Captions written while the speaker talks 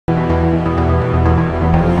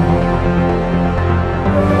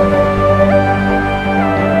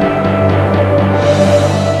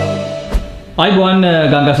අයිබෝන්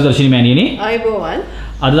ගංගා සුදර්ශනි මෑණියනි. අයිබෝන්.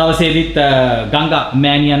 අද දවසේදීත් ගංගා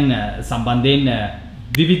මෑණියන් සම්බන්ධයෙන්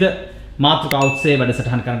විවිධ මාතෘකා ඔස්සේ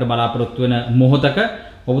වැඩසටහන් කරන්නට බලාපොරොත්තු වෙන මොහොතක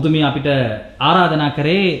ඔබතුමිය අපිට ආරාධනා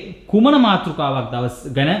කරේ කුමන මාතෘකාවක්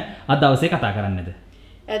ගැන අද දවසේ කතා කරන්නද?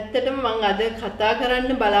 ඇත්තටම මම අද කතා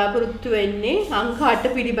කරන්න බලාපොරොත්තු වෙන්නේ අංක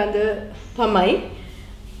 8 පිළිබඳ තමයි.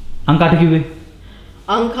 අංක 8 කිව්වේ?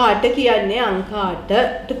 අංක 8 කියන්නේ අංක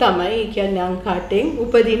 8ට තමයි කියන්නේ අංක 8න්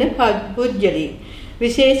උපදින පුජ්‍යලී.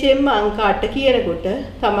 විශේෂයෙන්ම අංක 8 කියනකොට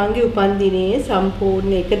තමන්ගේ උපන් දිනයේ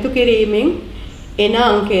සම්පූර්ණ එකතු කිරීමෙන් එන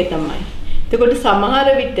අංකය තමයි. එතකොට සමහර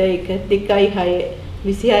විට එක 2.6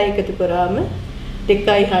 26 එකතු කරාම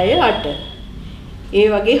 2.6 8. ඒ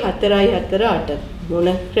වගේ 4.4 8.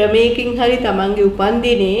 මොන ක්‍රමයකින් හරි තමන්ගේ උපන්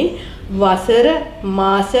දිනේ වසර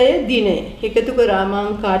මාසය දිනය එකතු කරාම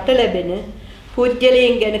අංක 8 ලැබෙන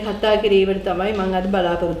පුජ්‍යලයෙන් ගැන කතා කිරීමට තමයි මම අද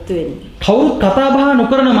බලාපොරොත්තු වෙන්නේ. කවුරුත් කතා බහ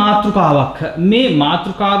නොකරන මාතෘකාවක්. මේ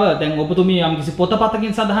මාතෘකාව දැන් ඔබතුමිය යම්කිසි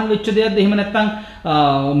පොතපතකින් සඳහන් වෙච්ච දෙයක්ද? එහෙම නැත්නම්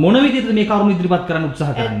මොන විදිහටද මේ කරුණු ඉදිරිපත් කරන්න උත්සාහ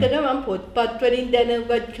කරන්නේ? ඇත්තටම මම පොත්පත් වලින්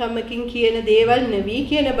දැනුගත්කමකින් කියන දේවල් නෙවී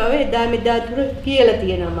කියන බව එදා මෙදා තුර කියලා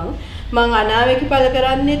තියෙනවා මම අනාවේක පළ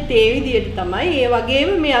කරන්නේත් ඒ විදිහට තමයි. ඒ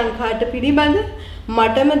වගේම මේ අංක 8 පිළිබඳ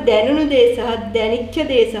මටම දැනුණු දේ සහ දැනිච්ච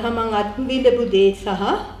දේ සහ මම අත්විඳපු දේ සහ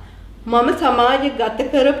මම සමාජගත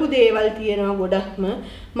කරපු දේවල් තියෙනවා ගොඩක්ම.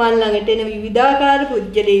 මන් ළඟට එන විවිධාකාර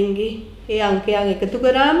පුජ්‍යලීන්ගේ ඒ අංකයන් එකතු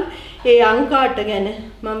කරාම ඒ අංක 8 ගැන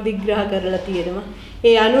මම විග්‍රහ කරලා තියෙනවා.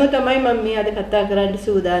 ඒ අනුව තමයි මම මේ අද කතා කරන්න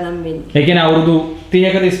සූදානම් වෙන්නේ. ඒ කියන්නේ අවුරුදු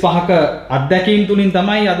 30ක 35ක අත්දැකීම් තුලින්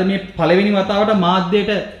තමයි අද මේ පළවෙනි වතාවට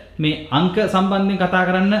මාධ්‍යයට මේ අංක සම්බන්ධයෙන් කතා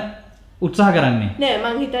කරන්න උත්සාහ කරන්නේ. නෑ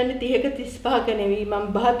මං හිතන්නේ 30ක 35ක නෙවෙයි මම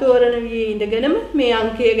බහතෝරණ වියේ ඉඳගෙනම මේ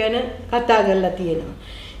අංකය ගැන කතා කරලා තියෙනවා.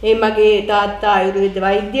 ඒ මගේ තාත්තා ආයුර්වේද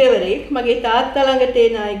වෛද්‍යවරයෙක් මගේ තාත්තා ළඟට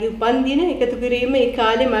එන අයගේ උපන් දින එකතු කිරීම ඒ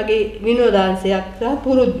කාලේ මගේ විනෝදාංශයක් සහ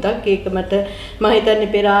පුරුද්දක්. ඒක මට මම හිතන්නේ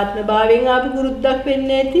පෙර ආත්ම භාවයෙන් ආපු පුරුද්දක් වෙන්න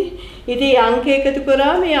ඇති. ඉතින් අංක එකතු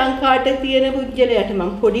කරා මේ අංක 8 තියෙන පුජ්‍යලයට මම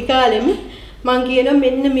පොඩි කාලෙම මං කියනවා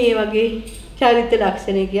මෙන්න මේ වගේ චරිත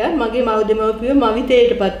ලක්ෂණ කියා මගේ මව් දෙමව්පියෝ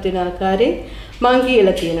මවිතයටපත් වෙන ආකාරයෙන් මං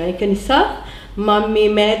කියලා තියෙනවා. ඒක නිසා මම මේ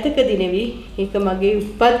මෑතකදී නෙවි ඒක මගේ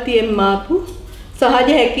උප්පත්තියෙන් ආපු සහජ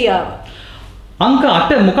හැකියාව. අංක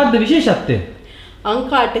 8 මොකක්ද විශේෂත්වය?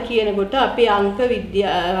 අංක 8 කියනකොට අපේ අංක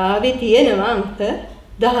විද්‍යාවේ තියෙනවා අංක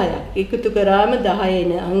 10ක්. එකතු කරාම 10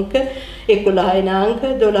 එන අංක 11 එන අංක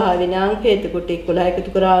 12 වෙන අංක. එතකොට 11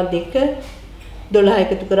 එකතු කරාම 2 12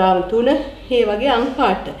 එකතු කරාම 3 මේ වගේ අංක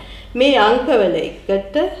 8. මේ අංකවල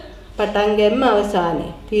එකට පටන් ගැම්ම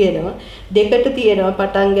අවසානයේ තියෙනවා. දෙකට තියෙනවා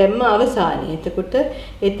පටන් ගැම්ම අවසානයේ. එතකොට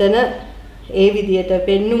එතන ඒ විදියට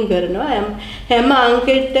පෙන්눔 කරනවා හැම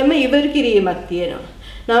අංකෙටම ඉවර කිරීමක් තියෙනවා.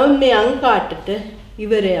 නමුත් මේ අංක 8ට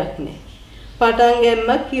ඉවරයක් නැහැ. පටන්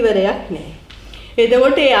ගැම්මක් ඉවරයක් නැහැ.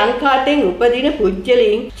 එතකොට මේ අංක 8න් උපදින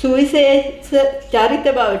පුජ්‍යලීන් සුවිශේෂ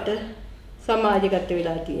චරිත බවට සමාජගත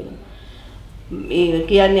වෙලා තියෙනවා. මේ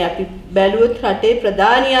කියන්නේ අපි බැලුවොත් රටේ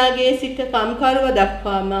ප්‍රධානියාගේ සිට කම්කරුව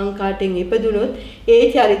දක්වාම අංක 8න් ඉපදුනොත් ඒ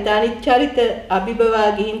චරිත අනිත් චරිත අභිබවා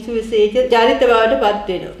ගිහින් සුවිශේෂ චරිත බවට පත්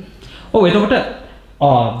වෙනවා. ඔව් එතකොට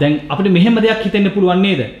දැන් අපිට මෙහෙම දෙයක් හිතෙන්න පුළුවන්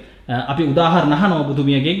නේද? අපි උදාහරණ අහනවා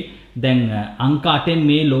ඔබතුමියගෙන්. දැන් අංක 8න්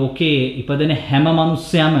මේ ලෝකේ ඉපදෙන හැම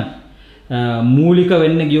මිනිස්සයම මූලික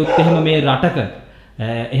වෙන්න ගියොත් එහෙම මේ රටක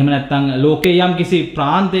එහෙම නැත්නම් ලෝකේ යම් කිසි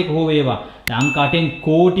ප්‍රාන්තයක හෝ වේවා අංක 8න්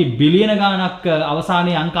කෝටි බිලියන ගණනක්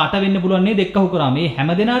අවසානයේ අංක 8 වෙන්න පුළුවන් නේද? එක්කහු කරා මේ හැම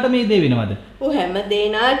දිනාට මේ දේ වෙනවද? ඔව් හැම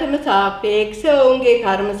දිනාටම සාපේක්ෂ ඔවුන්ගේ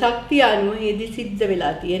කර්ම ශක්තිය අනුව ඒදි සිද්ධ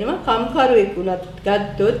වෙලා තියෙනවා. කම්කරුවෙක් වුණත්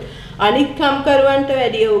ගත්තොත් අනික් කම්කරුවන්ට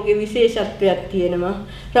වැඩිය ඔහුගේ විශේෂත්වයක් තියෙනවා.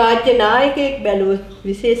 රාජ්‍ය නායකයෙක් බැලුවොත්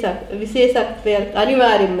විශේෂත්වයක්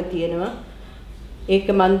අනිවාර්යෙන්ම තියෙනවා. ඒක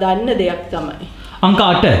මන් දන්න දෙයක් තමයි. අංක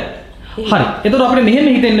 8. හරි. එතකොට අපිට මෙහෙම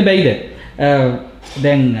හිතෙන්න බැයිද?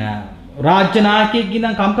 දැන් රාජ්‍ය නායකයෙක්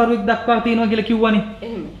ගින්නම් කම්කරුවෙක් දක්වා තියෙනවා කියලා කිව්වනේ.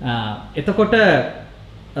 එහෙම. එතකොට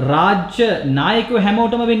රාජ්‍ය නායකයෝ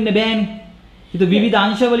හැමෝටම වෙන්න බෑනේ. ඒක විවිධ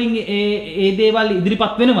අංශ වලින් ඒ දේවල්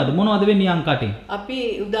ඉදිරිපත් වෙනවද? මොනවද වෙන්නේ අංක 8න්? අපි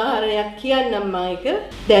උදාහරණයක් කියන්නම් මම එක.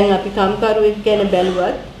 දැන් අපි කම්කරුවෙක් ගැන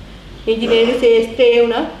බැලුවත් ඉංජිනේරු ශාස්ත්‍රයේ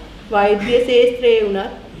වුණත් වෛද්‍ය ශාස්ත්‍රයේ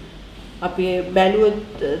වුණත් අපි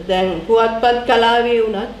බැලුවොත් දැන් පුවත්පත් කලාවේ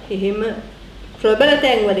වුණත් එහෙම ප්‍රබල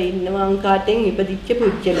තැන්වල ඉන්නවා අංක 8න් ඉපදිච්ච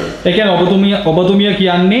පුජ්‍යලෝ. ඒ කියන්නේ ඔබතුමිය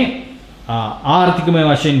කියන්නේ ආර්ථිකමය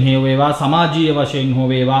වශයෙන් හෝ වේවා සමාජීය වශයෙන් හෝ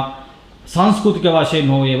වේවා සංස්කෘතික වශයෙන්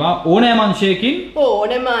හෝ වේවා ඕනෑම අංශයකින්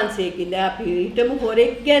ඕනෑම අංශයකින් දැන් අපි හිතමු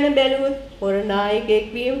හොරෙක් ගැන බැලුවොත් හොර නායකයෙක්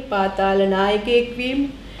වීම පාතාල නායකයෙක් වීම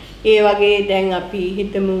ඒ වගේ දැන් අපි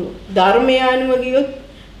හිතමු ධර්මය අනුව ගියොත්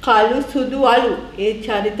කළු සුදු අලු ඒ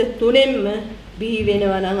චරිත තුනෙන්ම බිහි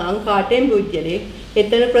වෙනවා නම් අංක 8න් පුජ්‍යලේ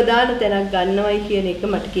එතන ප්‍රධාන තැනක් ගන්නවයි කියන එක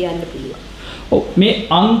මට කියන්න පුළුවන්. ඔව් මේ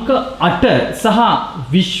අංක 8 සහ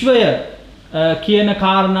විශ්වය කියන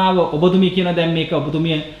කාරණාව ඔබතුමිය කියන දැන් මේක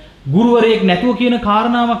ඔබතුමිය ගුරුවරයෙක් නැතුව කියන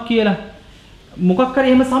කාරණාවක් කියලා මොකක් හරි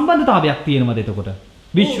එහෙම සම්බන්ධතාවයක් තියෙනවද එතකොට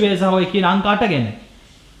විශ්වය සහ ඔය කියන අංක 8 ගැන?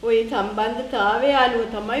 ওই සම්බන්ධතාවය අනුව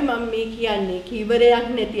තමයි මම මේ කියන්නේ කිවරයක්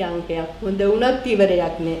නැති අංකයක්. හොඳ වුණත්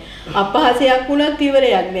ඉවරයක් නෑ. අපහසයක් වුණත්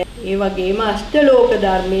ඉවරයක් නෑ. ඒ වගේම අෂ්ටලෝක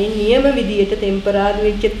ධර්මයේ නියම විදියට ටෙම්පරාදු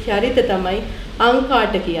වෙච්ච චරිත තමයි අංක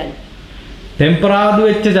 8 කියන්නේ. ටෙම්පරාදු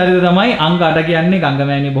වෙච්ච චරිත තමයි අංක 8 කියන්නේ.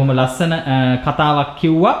 ගංගමෑණිය බොහොම ලස්සන කතාවක්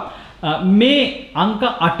කිව්වා. මේ අංක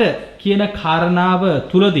 8 කියන කාරණාව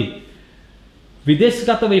තුලදී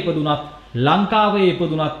විදේශගතව ඉපදුනත් ලංකාවේ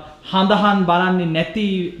ඉපදුනත් හඳහන් බලන්නේ නැති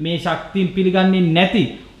මේ ශක්තියින් පිළිගන්නේ නැති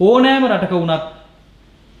ඕනෑම රටක වුණත්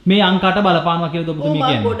මේ අංක 8 බලපානවා කියලා ඔබතුමිය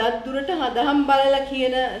කියන්නේ. ගොඩක් දුරට හඳහන් බලලා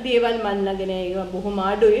කියන දේවල් මන් ළඟ නෑ. ඒවා බොහොම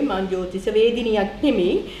අඩුයි. මං ජ්‍යොතිෂ වේදිනියක්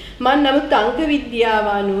නෙමෙයි. මං නමුත් අංක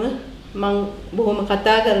විද්‍යාව අනුව මං බොහොම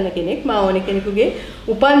කතා කරන කෙනෙක්. මම ඕන කෙනෙකුගේ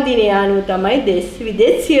උපන් දිනය අනුව තමයි දෙස්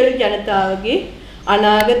විදේශ සියලු ජනතාවගේ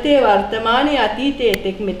අනාගතයේ වර්තමානයේ අතීතයේ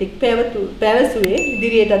තෙක් මෙතෙක් පැවසුවේ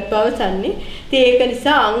ඉදිරියටත් පවසන්නේ. ඒක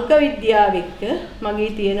නිසා අංක විද්‍යාව එක්ක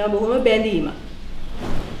මගේ තියෙන බොහොම බැඳීමක්.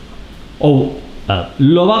 ඔව්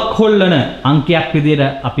ලොවක් හොල්ලන අංකයක්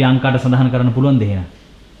විදිහට අපි අංක 8 සඳහන් කරන්න පුළුවන් දෙ එහෙනම්.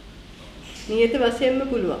 නියත වශයෙන්ම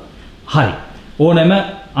පුළුවන්. හරි. ඕනෑම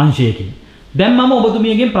අංශයකින්. දැන් මම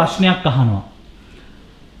ඔබතුමියගෙන් ප්‍රශ්නයක් අහනවා.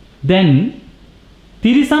 දැන්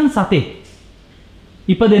තිරිසන් සතෙක්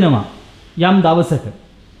ඉපදෙනවා යම් දවසක.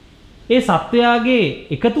 ඒ සත්වයාගේ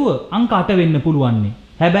එකතුව අංක 8 වෙන්න පුළුවන්.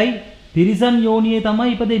 හැබැයි තිරිසන් යෝනියේ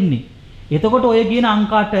තමයි ඉපදෙන්නේ. එතකොට ඔය කියන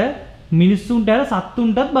අංක 8 මිනිස්සුන්ට අර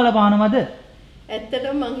සත්තුන්ටත් බලපානවද?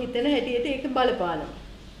 ඇත්තටම මං හිතන හැටියට ඒක බලපානවා.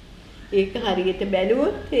 ඒක හරියට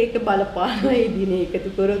බැලුවොත් ඒක බලපානවා. ඒ දිනේ එකතු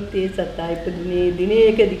කරොත් ඒ සතා ඉපදුනේ දිනේ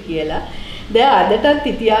එකද කියලා. දැන්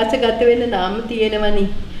අදටත් ඉතිහාසගත වෙන්න නාම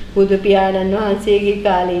තියෙනවනේ. බුදු පියාණන් වහන්සේගේ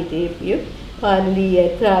කාලේ තේපිය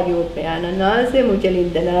පාලියත් රාජෝත්පයාණන් වහන්සේ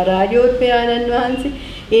මුචලින්දනා රාජෝත්පයාණන් වහන්සේ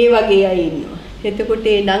ඒ වගේ අය ඉන්නවා. එතකොට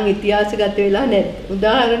ඒ නම් ඉතිහාසගත වෙලා නැද්ද?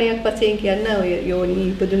 උදාහරණයක් වශයෙන් කියන්න ඔය යෝනි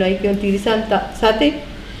ඉපදුනයි කියන තිරිසන් සතේ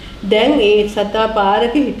දැන් ඒ සතා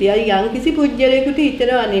පාරක හිටියයි යම්කිසි පුජ්‍යලයකට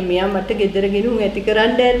හිතනවා නේ මෙයා මට ගෙදර ගෙනුම් ඇති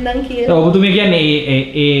කරන්න ඇන්නම් කියලා. ඔබතුමිය කියන්නේ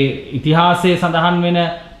ඒ ඉතිහාසයේ සඳහන් වෙන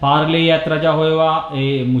පාර්ලියත් රජා හොයවා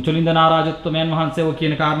ඒ මුචලින්ද නාරාජත්වයන් වහන්සේව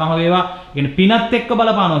කියන කාරණා හොයවා කියන්නේ පිනත් එක්ක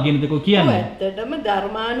බලපානවා කියන දේ කියන්නේ. ඇත්තටම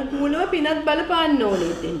ධර්මානුකූලව පිනත් බලපාන්න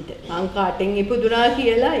ඕනේ දෙන්න. අංක 8න් ඉපදුනා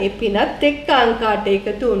කියලා ඒ පිනත් එක්ක අංක 8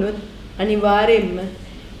 එකතු වුණොත් අනිවාර්යයෙන්ම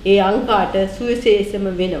ඒ අංක 8 සුවිශේෂම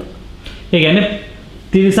වෙනවා. ඒ කියන්නේ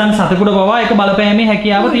තිරිසන් සතෙකුට පවා එක බලපෑමේ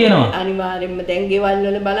හැකියාව තියෙනවා. අනිවාර්යයෙන්ම දැන් ගෙවල්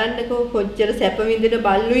වල බලන්නකෝ කොච්චර සැප විඳින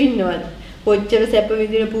බල්ලු ඉන්නවද? කොච්චර සැප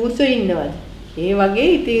විඳින පූසෝ ඉන්නවද? ඒ වගේ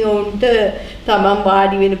ඉතින් උන්ට තමන්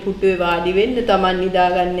වාඩි වෙන පුටුවේ වාඩි වෙන්න, තමන්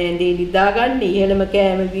නිදාගන්න ඇඳේ නිදාගන්න, ඉහළම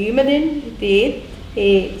කෑම බීම දෙන්න. ඉතින්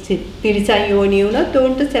ඒ තිරිසන් යෝනිය උනත්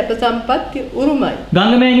උන්ට සැප සම්පත් උරුමයි.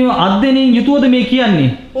 ගංගමෑණියෝ අධ්‍යයනයෙන් යුතුවද මේ කියන්නේ?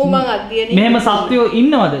 ඔව් මං අධ්‍යයනයෙන් මෙහෙම සත්‍යෝ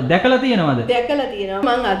ඉන්නවද? දැකලා තියෙනවද? දැකලා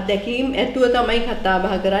තියෙනවා. මං අත්දැකීම් ඇතුව තමයි කතා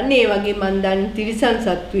බහ කරන්නේ. ඒ වගේ මං දන්න තිරිසන්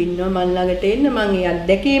සත්තු ඉන්නවා. මං ළඟට එන්න මං ඒ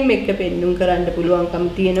අත්දැකීම් එක්ක පෙන්눔 කරන්න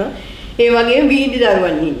පුළුවන්කම තියෙනවා. ඒ වගේම වීදි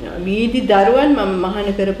දරුවන් ඉන්නවා. වීදි දරුවන් මම මහාන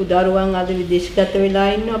කරපු දරුවන් අද විදේශගත වෙලා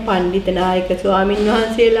ඉන්නවා. පඬිත නායක ස්වාමින්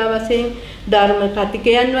වහන්සේලා වශයෙන් ධර්ම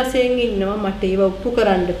කතිකයන් වශයෙන් ඉන්නවා. මට ඒව ඔප්පු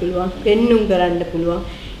කරන්න පුළුවන්, පෙන්눔 කරන්න පුළුවන්.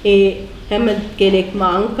 ඒ හැම කෙනෙක්ම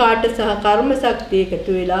අංක 8 සහ කර්ම ශක්තිය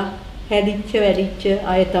එකතු වෙලා හැදිච්ච වැඩිච්ච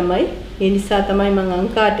අය තමයි. ඒ නිසා තමයි මම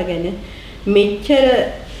අංක 8 ගැන මෙච්චර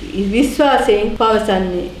විශ්වාසයෙන්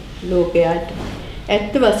පවසන්නේ ලෝකයට.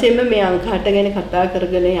 ඇත්ත වශයෙන්ම මේ අංක 8 ගැන කතා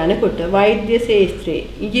කරගෙන යනකොට වෛද්‍ය ශාස්ත්‍රයේ,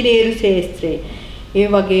 ඉංජිනේරු ශාස්ත්‍රයේ, ඒ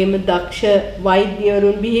වගේම දක්ෂ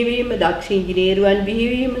වෛද්‍යවරුන් බිහිවීම, දක්ෂ ඉංජිනේරුවන්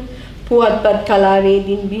බිහිවීම, පුවත්පත්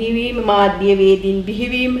කලාවේදීන් බිහිවීම, මාධ්‍ය වේදීන්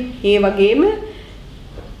බිහිවීම, ඒ වගේම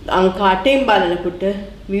අංක 8න් බලනකොට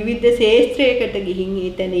විවිධ ශාස්ත්‍රයකට ගිහින්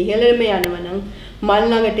ඊතන ඉහළම යනවා නම් මල්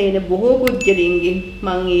ළඟට එන බොහෝ පුජ්‍යලින්ගෙන්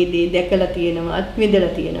මම ඒ දේ දැකලා තියෙනවා,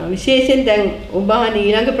 අත්විඳලා තියෙනවා. විශේෂයෙන් දැන් ඔබ අහන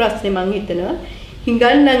ඊළඟ ප්‍රශ්නේ මම හිතනවා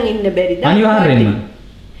හිඟන්නන් ඉන්න බැරිද? අනිවාර්යෙන්ම.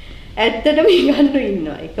 ඇත්තටම හිඟන්නු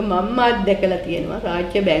ඉන්නවා. ඒක මම අත්දැකලා තියෙනවා.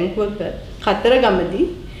 රාජ්‍ය බැංකුවක කතරගමදී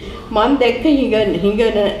මම දැක්ක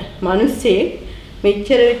හිඟන මිනිස්සෙක්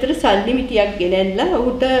මෙච්චර විතර සල්ලි මිටියක් ගෙනල්ලා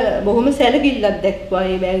ඔහුට බොහොම සැලකිල්ලක් දැක්වුවා.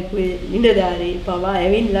 ඒ බැංකුවේ නිලධාරී පවා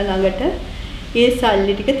ඇවිල්ලා ළඟට ඒ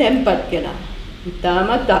සල්ලි ටික තැන්පත් කළා.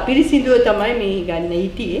 ඉතාමත් අපිරිසිදුව තමයි මේ හිඟන්න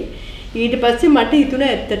හිටියේ. ඊට පස්සේ මට හිතුණා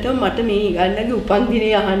ඇත්තටම මට මේ හිඟන්නගේ උපන්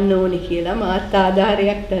දිනේ අහන්න ඕනේ කියලා මාත්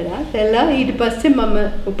ආධාරයක් කරා. ඊට පස්සේ මම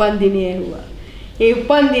උපන් දිනේ ඇහුවා. ඒ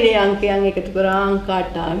උපන් දිනේ අංකයන් එකතු කරා අංක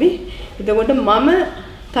 8 ආවේ. එතකොට මම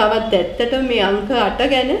තවත් ඇත්තටම මේ අංක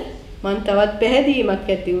 8 ගැන මම තවත් පැහැදීමක්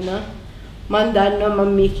ඇති වුණා. මම දන්නවා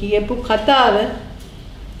මම මේ කියපු කතාව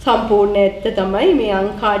සම්පූර්ණ ඇත්ත තමයි. මේ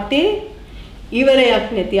අංක 8 ඉවරයක්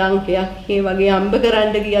නැති අංකයක්. ඒ වගේ හම්බ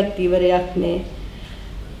කරන්න ගියත් ඉවරයක් නෑ.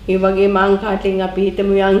 ඒ වගේම අංක 8න් අපි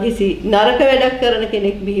හිතමු යම්කිසි නරක වැඩක් කරන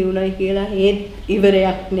කෙනෙක් බිහි වුණයි කියලා. ඒත්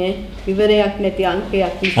ඉවරයක් නෑ. ඉවරයක් නැති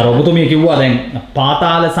අංකයක්. අර ඔබතුමිය කිව්වා දැන්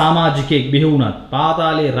පාතාල සමාජිකයෙක් බිහි වුණත්,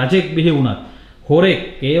 පාතාලේ රජෙක් බිහි වුණත්, හොරෙක්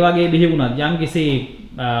ඒ වගේ බිහි වුණත් යම්කිසි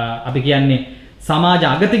අපි කියන්නේ සමාජ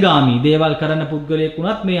අගතිගාමී දේවල් කරන පුද්ගලයෙක්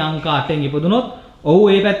වුණත් මේ අංක 8න් ඉපදුනොත් ඔව්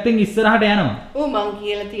ඒ පැත්තෙන් ඉස්සරහට යනවා. ඔව් මං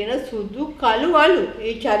කියලා තියෙන සුදු කළු අලු.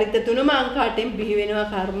 ඒ චරිත තුනම අංක 8න් බිහි වෙනවා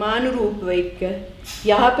කර්මානුරූපව එක්ක.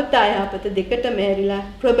 යහපත අයහපත දෙකටම ඇරිලා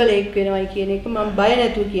ප්‍රබලෙක් වෙනවයි කියන එක මම බය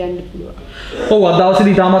නැතුව කියන්න පුළුවන්. ඔව් අද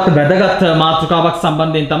දවසේදී තාමත් වැදගත් මාතෘකාවක්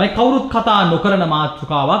සම්බන්ධයෙන් තමයි කවුරුත් කතා නොකරන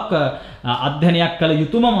මාතෘකාවක් අධ්‍යයනයක් කළ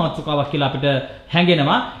යුතුම මාතෘකාවක් කියලා අපිට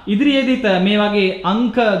හැඟෙනවා. ඉදිරියේදීත් මේ වගේ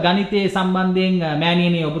අංක ගණිතයේ සම්බන්ධයෙන්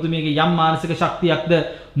මෑණියනේ ඔබතුමියගේ යම් මානසික ශක්තියක්ද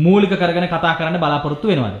මූලික කරගෙන කතා කරන්න බලාපොරොත්තු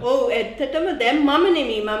වෙනවද? ඔව් ඇත්තටම දැන් මම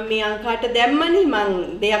නෙමෙයි මම මේ අංක 8 දැම්මනේ මං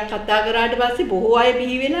දෙයක් කතා කරාට පස්සේ බොහෝ අය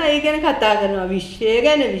බිහි වෙලා ඒ ගැන කතා කරනවා. විශ්වය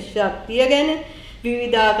ගැන, විශ්වක්තිය ගැන,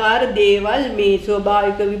 විවිධාකාර දේවල් මේ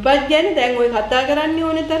ස්වභාවික විපත් ගැන දැන් ඔය කතා කරන්නේ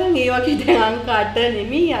ඕනේ තරම්. ඒ වගේ දැන් අංක 8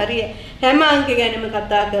 නෙමෙයි හරිය හැම අංක ගැනම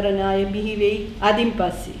කතා කරන අය බිහි වෙයි අදින්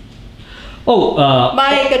පස්සේ. ඔව් මම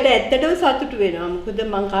ඒකට ඇත්තටම සතුටු වෙනවා. මොකද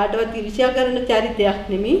මං කාටවත් ඉරිසියා කරන චරිතයක්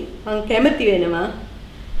නෙමෙයි. මං කැමති වෙනවා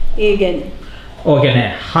ඒ ගැන. ඔව් කියන්නේ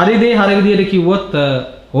හරි දේ හරි විදියට කිව්වොත්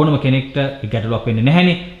ඕනම කෙනෙක්ට ගැටලුවක් වෙන්නේ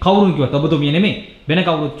නැහැනේ. කවුරුන් කිව්වත් ඔබතුමිය නෙමෙයි වෙන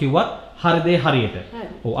කවුරුත් කිව්වත් හරි දේ හරියට.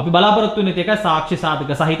 ඔව් අපි බලාපොරොත්තු වෙන්නේ ඒක සාක්ෂි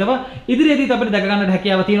සාධක සහිතව ඉදිරියේදීත් අපිට දැක ගන්නට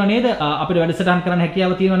හැකියාව තියෙනව නේද? අපිට වැඩසටහන් කරන්න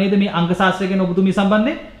හැකියාව තියෙනව නේද මේ අංක ශාස්ත්‍රය ගැන ඔබතුමිය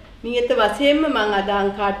සම්බන්ධයෙන්? නියත වශයෙන්ම මම අද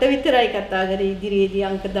අංක 8 විතරයි කතා කරේ. ඉදිරියේදී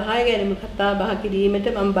අංක 10 ගැනම කතා බහ කිරීමට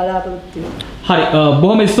මම බලාපොරොත්තු වෙනවා. හරි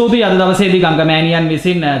බොහොම ස්තුතියි අද දවසේදී ගංගා මෑණියන්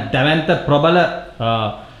විසින් දැවැන්ත ප්‍රබල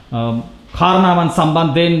කාරණාවන්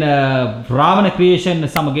සම්බන්ධයෙන් රාවණ ක්‍රියේෂන්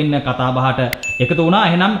සමගින් කතා බහට එකතු වුණා.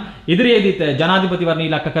 එහෙනම් ඉදිරියේදීත් ජනාධිපතිවරණ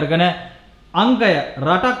ඉලක්ක කරගෙන අංකය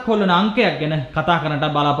රටක් හොල්ලන අංකයක් ගැන කතා කරන්නට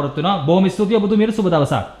බලාපොරොත්තු වෙනවා. බොහොම ස්තුතියි ඔබතුමියට සුබ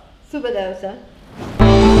දවසක්. සුබ දවසක්.